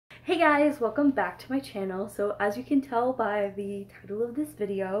Hey guys, welcome back to my channel. So as you can tell by the title of this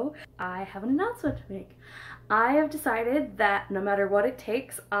video, I have an announcement to make. I have decided that no matter what it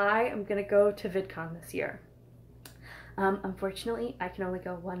takes, I am gonna go to Vidcon this year. Unfortunately, I can only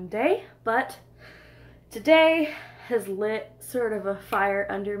go one day, but today has lit sort of a fire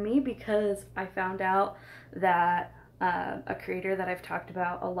under me because I found out that a creator that I've talked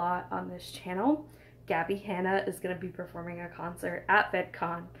about a lot on this channel, Gabby Hanna, is going to be performing a concert at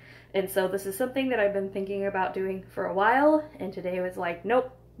Vidcon. And so this is something that I've been thinking about doing for a while, and today was like,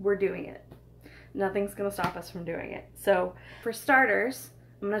 nope, we're doing it. Nothing's going to stop us from doing it. So for starters,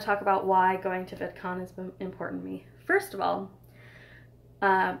 I'm going to talk about why going to Vidcon has been important to me. First of all,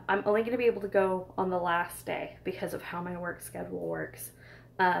 I'm only going to be able to go on the last day because of how my work schedule works.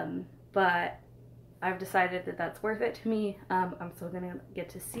 But I've decided that that's worth it to me. I'm still going to get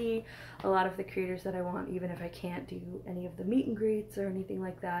to see a lot of the creators that I want, even if I can't do any of the meet and greets or anything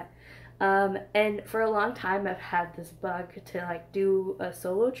like that. And for a long time, I've had this bug to like do a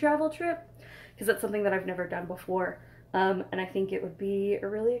solo travel trip because that's something that I've never done before. And I think it would be a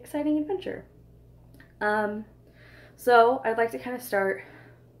really exciting adventure. So I'd like to kind of start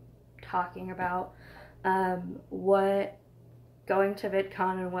talking about what going to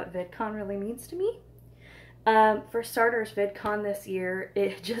VidCon and what VidCon really means to me. For starters, VidCon this year,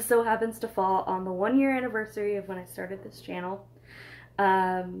 it just so happens to fall on the 1-year anniversary of when I started this channel.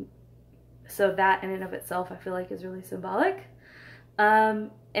 So that in and of itself I feel like is really symbolic.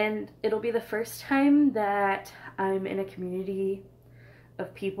 And it'll be the first time that I'm in a community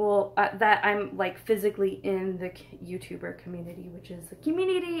of people that I'm like physically in the YouTuber community, which is the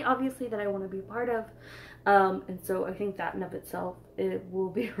community obviously that I want to be part of. And so I think that in of itself, it will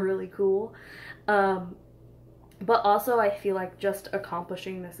be really cool. But also I feel like just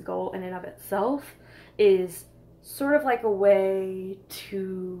accomplishing this goal in and of itself is sort of like a way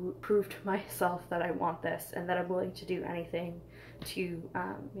to prove to myself that I want this and that I'm willing to do anything to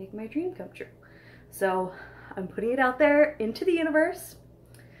make my dream come true. So I'm putting it out there into the universe.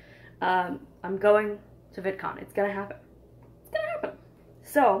 I'm going to VidCon. It's gonna happen. It's gonna happen.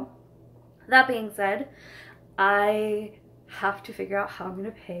 So that being said, I have to figure out how I'm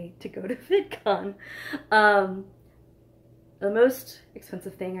gonna pay to go to VidCon. The most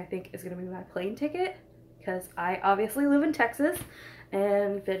expensive thing I think is gonna be my plane ticket because I obviously live in Texas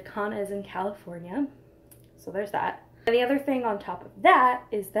and VidCon is in California. So there's that. And the other thing on top of that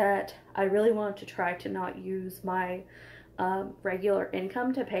is that I really want to try to not use my regular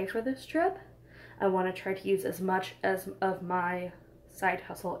income to pay for this trip. I want to try to use as much as of my side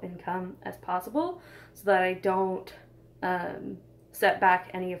hustle income as possible so that I don't set back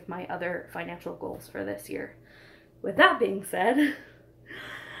any of my other financial goals for this year. With that being said,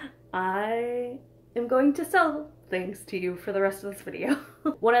 I am going to sell things to you for the rest of this video.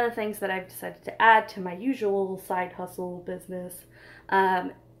 One of the things that I've decided to add to my usual side hustle business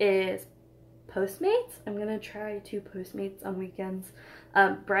is Postmates. I'm gonna try to Postmates on weekends.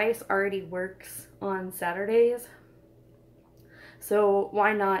 Bryce already works on Saturdays, so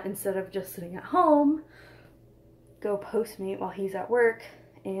why not, instead of just sitting at home, go Postmate while he's at work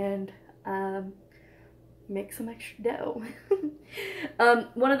and make some extra dough.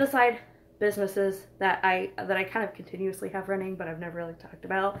 One of the side businesses that I kind of continuously have running but I've never really talked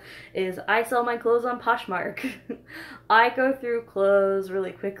about is I sell my clothes on Poshmark. I go through clothes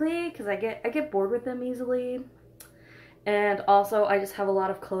really quickly because I get bored with them easily, and also I just have a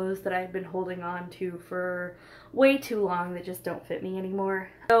lot of clothes that I've been holding on to for way too long that just don't fit me anymore.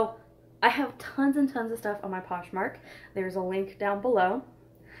 So I have tons and tons of stuff on my Poshmark. There's a link down below.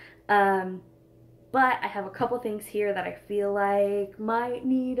 But I have a couple things here that I feel like might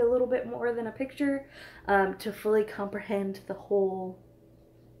need a little bit more than a picture to fully comprehend the whole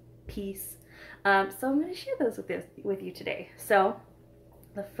piece. So I'm going to share those with you today. So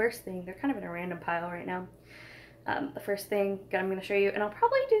the first thing, they're kind of in a random pile right now. The first thing I'm going to show you, and I'll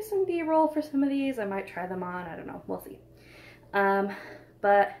probably do some B-roll for some of these. I might try them on. I don't know. We'll see. But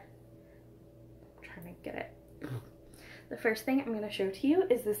I'm trying to get it. The first thing I'm going to show to you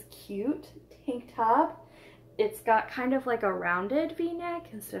is this cute tank top. It's got kind of like a rounded v-neck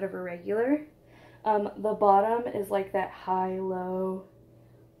instead of a regular. The bottom is like that high-low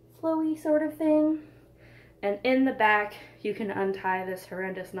flowy sort of thing. And in the back, you can untie this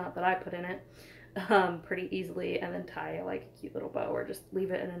horrendous knot that I put in it pretty easily and then tie like a cute little bow or just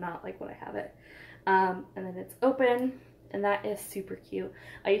leave it in a knot like what I have it. And then it's open, and that is super cute.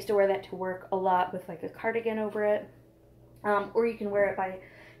 I used to wear that to work a lot with like a cardigan over it. Or you can wear it by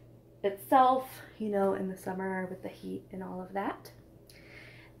itself, you know, in the summer with the heat and all of that.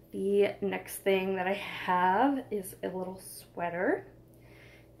 The next thing that I have is a little sweater.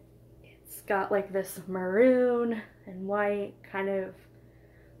 It's got like this maroon and white kind of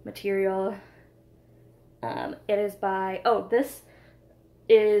material. It is by, oh, this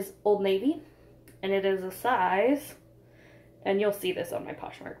is Old Navy, and it is a size, and you'll see this on my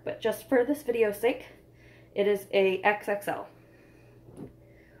Poshmark, but just for this video's sake, it is a XXL.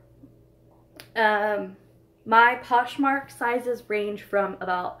 My Poshmark sizes range from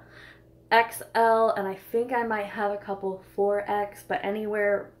about XL, and I think I might have a couple 4X, but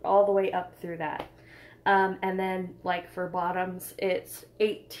anywhere all the way up through that. And then like for bottoms, it's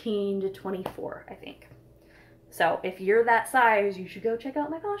 18 to 24, I think. So if you're that size, you should go check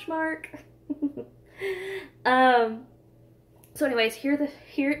out my Poshmark. So anyways,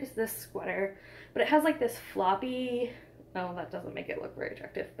 here is this sweater, but it has like this floppy, oh, that doesn't make it look very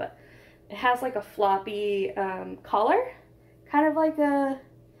attractive, but it has like a floppy collar, kind of like a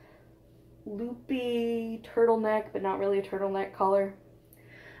loopy turtleneck, but not really a turtleneck collar.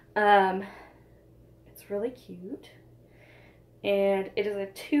 It's really cute, and it is a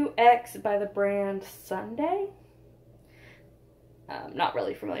 2X by the brand Sunday. Not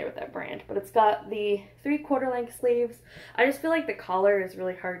really familiar with that brand, but it's got the 3/4 length sleeves. I just feel like the collar is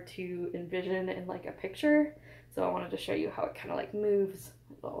really hard to envision in like a picture, so I wanted to show you how it kind of like moves,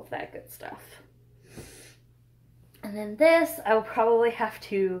 all of that good stuff. And then this, I will probably have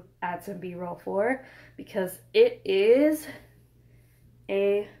to add some B-roll for, because it is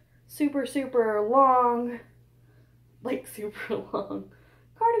a super, super long, like super long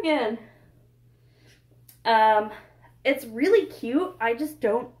cardigan. It's really cute. I just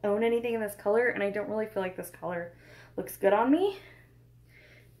don't own anything in this color, and I don't really feel like this color looks good on me.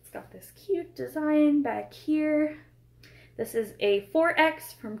 It's got this cute design back here. This is a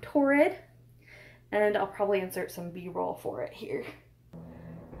 4X from Torrid, and I'll probably insert some B-roll for it here.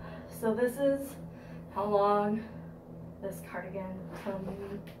 So this is how long this cardigan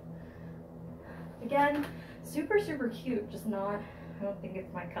comes. Again, super, super cute, just not, I don't think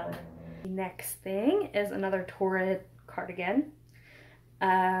it's my color. The next thing is another Torrid cardigan.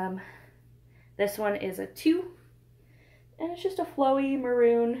 This one is a 2, and it's just a flowy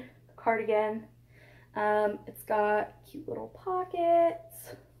maroon cardigan. It's got cute little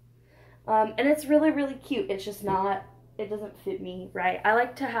pockets, and it's really, really cute. It's just not, it doesn't fit me right. I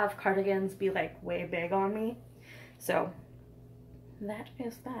like to have cardigans be like way big on me, so that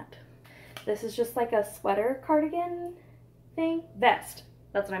is that. This is just like a sweater cardigan thing, vest.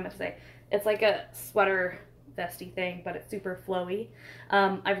 That's what I meant to say. It's like a sweater vesty thing, but it's super flowy.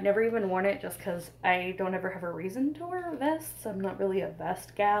 I've never even worn it just because I don't ever have a reason to wear vests. I'm not really a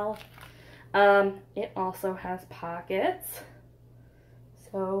vest gal. It also has pockets,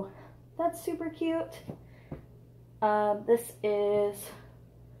 so that's super cute. This is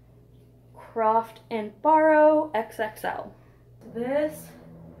Croft and Barrow XXL. This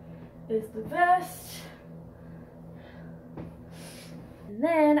is the vest. And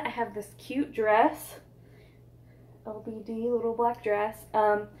then I have this cute dress, LBD little black dress.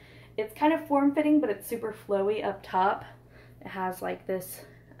 It's kind of form-fitting, but it's super flowy up top. It has like this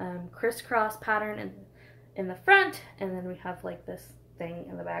crisscross pattern in the front, and then we have like this thing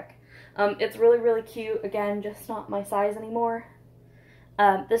in the back. It's really, really cute. Again, just not my size anymore.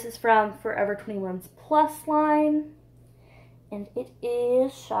 This is from Forever 21's Plus line, and it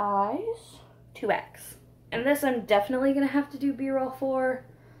is size 2X. And this I'm definitely going to have to do B-roll for,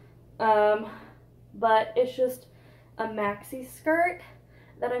 but it's just a maxi skirt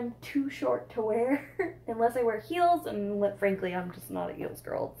that I'm too short to wear unless I wear heels, and frankly, I'm just not a heels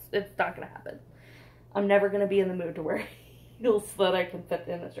girl. It's not going to happen. I'm never going to be in the mood to wear heels so that I can fit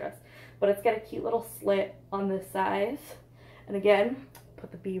in this dress. But it's got a cute little slit on this size. And again,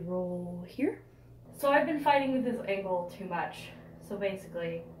 put the B-roll here. So I've been fighting with this angle too much. So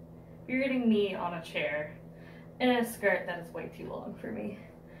basically, you're getting me on a chair in a skirt that is way too long for me.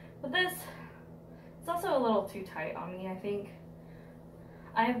 But this, it's also a little too tight on me, I think.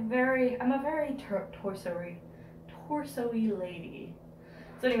 I'm a very torso-y lady.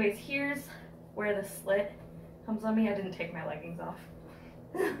 So anyways, here's where the slit comes on me. I didn't take my leggings off.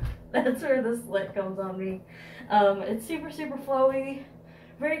 That's where the slit comes on me. It's super, super flowy.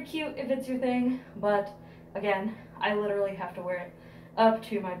 Very cute if it's your thing, but again, I literally have to wear it up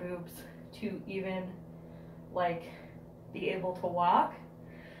to my boobs to even like be able to walk.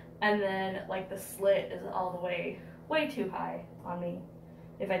 And then like the slit is all the way too high on me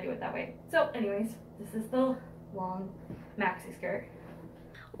if I do it that way. So anyways, this is the long maxi skirt.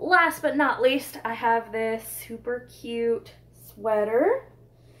 Last but not least, I have this super cute sweater.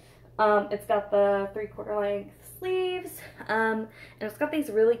 It's got the 3/4 length sleeves, and it's got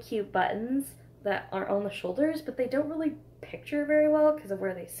these really cute buttons that are on the shoulders, but they don't really picture very well because of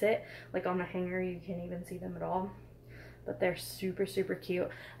where they sit. Like on the hanger, you can't even see them at all. But they're super, super cute.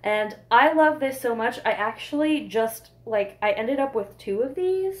 And I love this so much. I actually just, like, I ended up with 2 of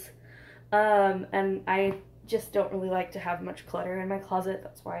these. And I just don't really like to have much clutter in my closet.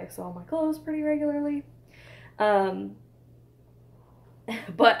 That's why I sell my clothes pretty regularly. But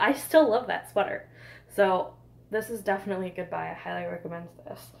I still love that sweater. So this is definitely a good buy. I highly recommend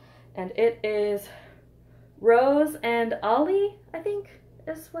this. And it is Rose and Ollie, I think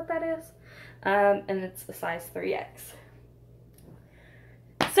is what that is. And it's a size 3X.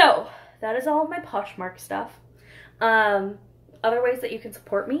 So that is all of my Poshmark stuff. Other ways that you can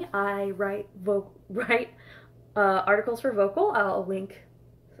support me, I write articles for Vocal. I'll link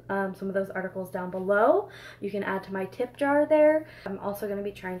some of those articles down below. You can add to my tip jar there. I'm also going to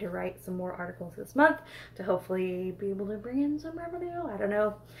be trying to write some more articles this month to hopefully be able to bring in some revenue. I don't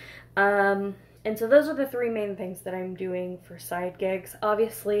know. And so those are the 3 main things that I'm doing for side gigs.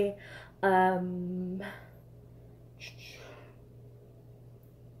 Obviously, sorry,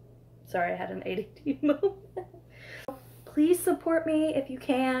 I had an ADD moment. Please support me if you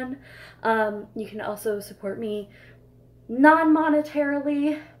can. You can also support me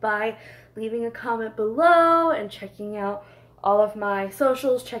non-monetarily by leaving a comment below and checking out all of my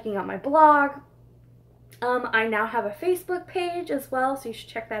socials, checking out my blog. I now have a Facebook page as well, so you should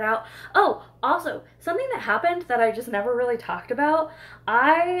check that out. Oh, also, something that happened that I just never really talked about,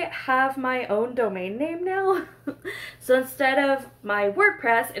 I have my own domain name now. So instead of my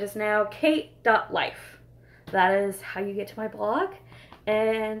WordPress, it is now kate.life. That is how you get to my blog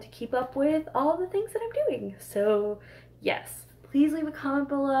and keep up with all the things that I'm doing. So yes, please leave a comment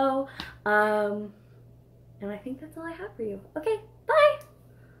below. And I think that's all I have for you. Okay.